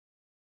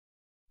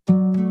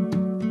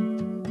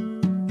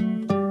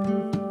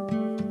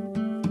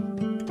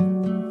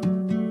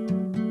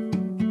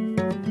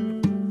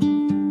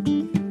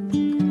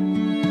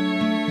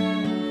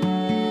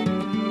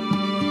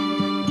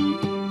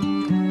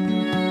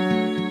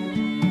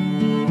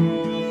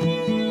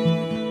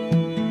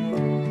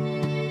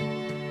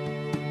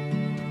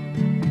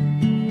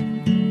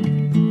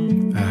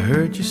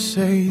you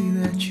say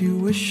that you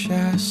wish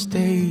I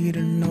stayed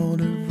an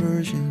older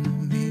version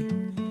of me,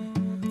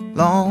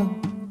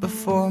 long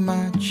before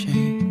my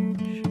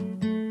change.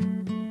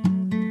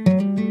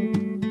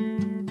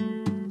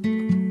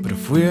 But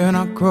if we're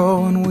not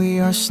growing,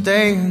 we are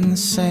staying the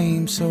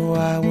same. So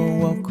I will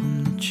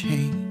welcome the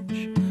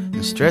change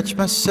and stretch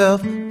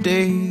myself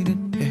day to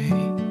day.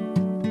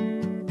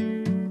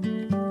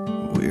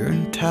 We're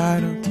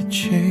entitled to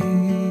change.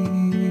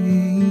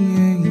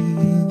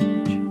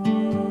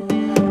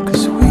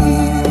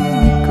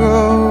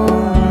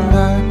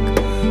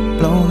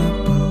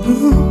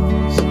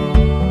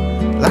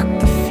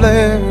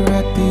 Flare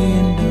at the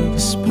end of a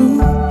spoon,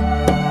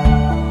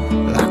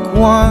 like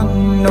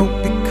one note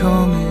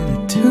becoming a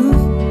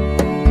tune,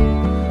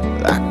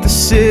 like the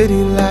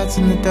city lights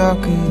in the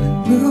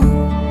darkening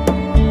room.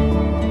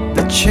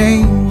 The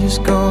change is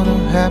gonna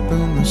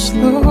happen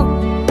slow,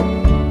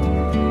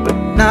 but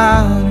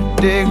not a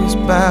day goes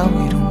by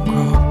we don't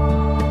grow.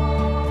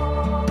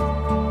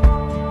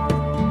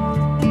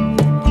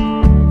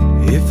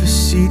 If a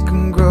seed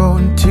can grow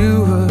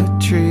into a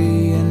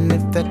tree, and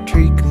if that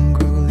tree can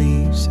grow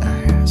leaves,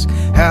 I ask,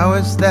 how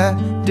is that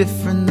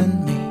different than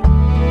me?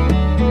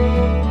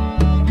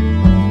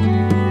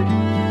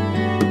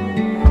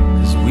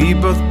 'Cause we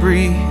both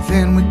breathe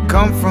and we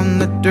come from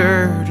the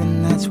dirt,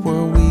 and that's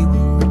where we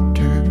will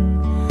return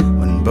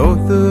when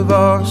both of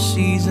our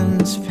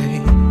seasons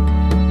fade.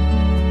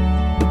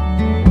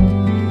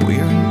 We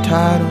are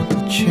entitled to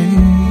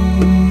change,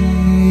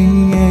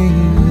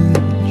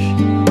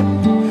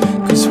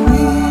 'cause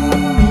we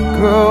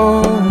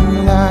grow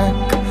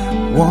like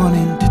one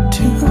into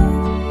two.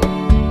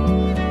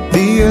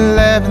 The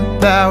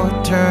 11th hour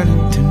turn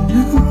into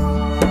noon,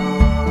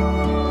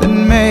 then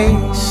May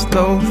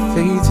slow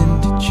fades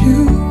into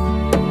June,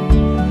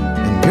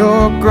 and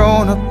you're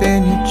grown up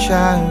in your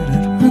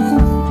childhood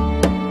room.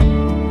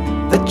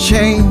 The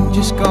change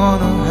is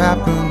gonna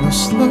happen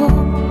slow,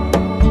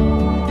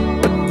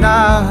 but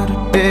not a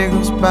day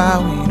goes by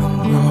we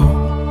don't grow.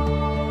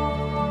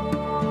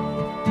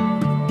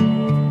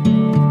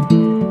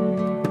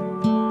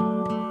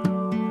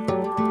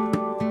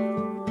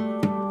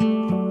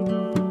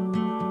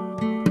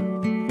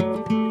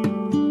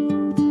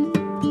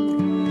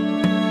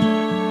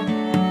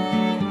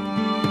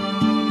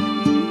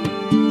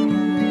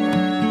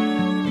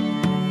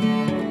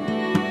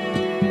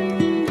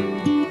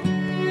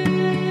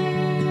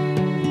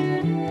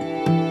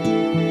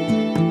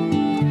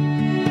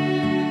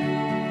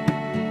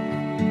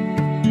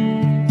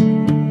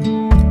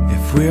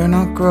 We're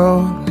not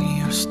growing, we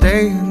are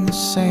staying the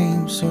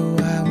same. So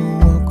I will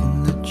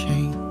welcome the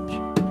change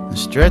and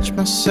stretch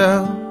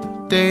myself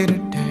day to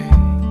day.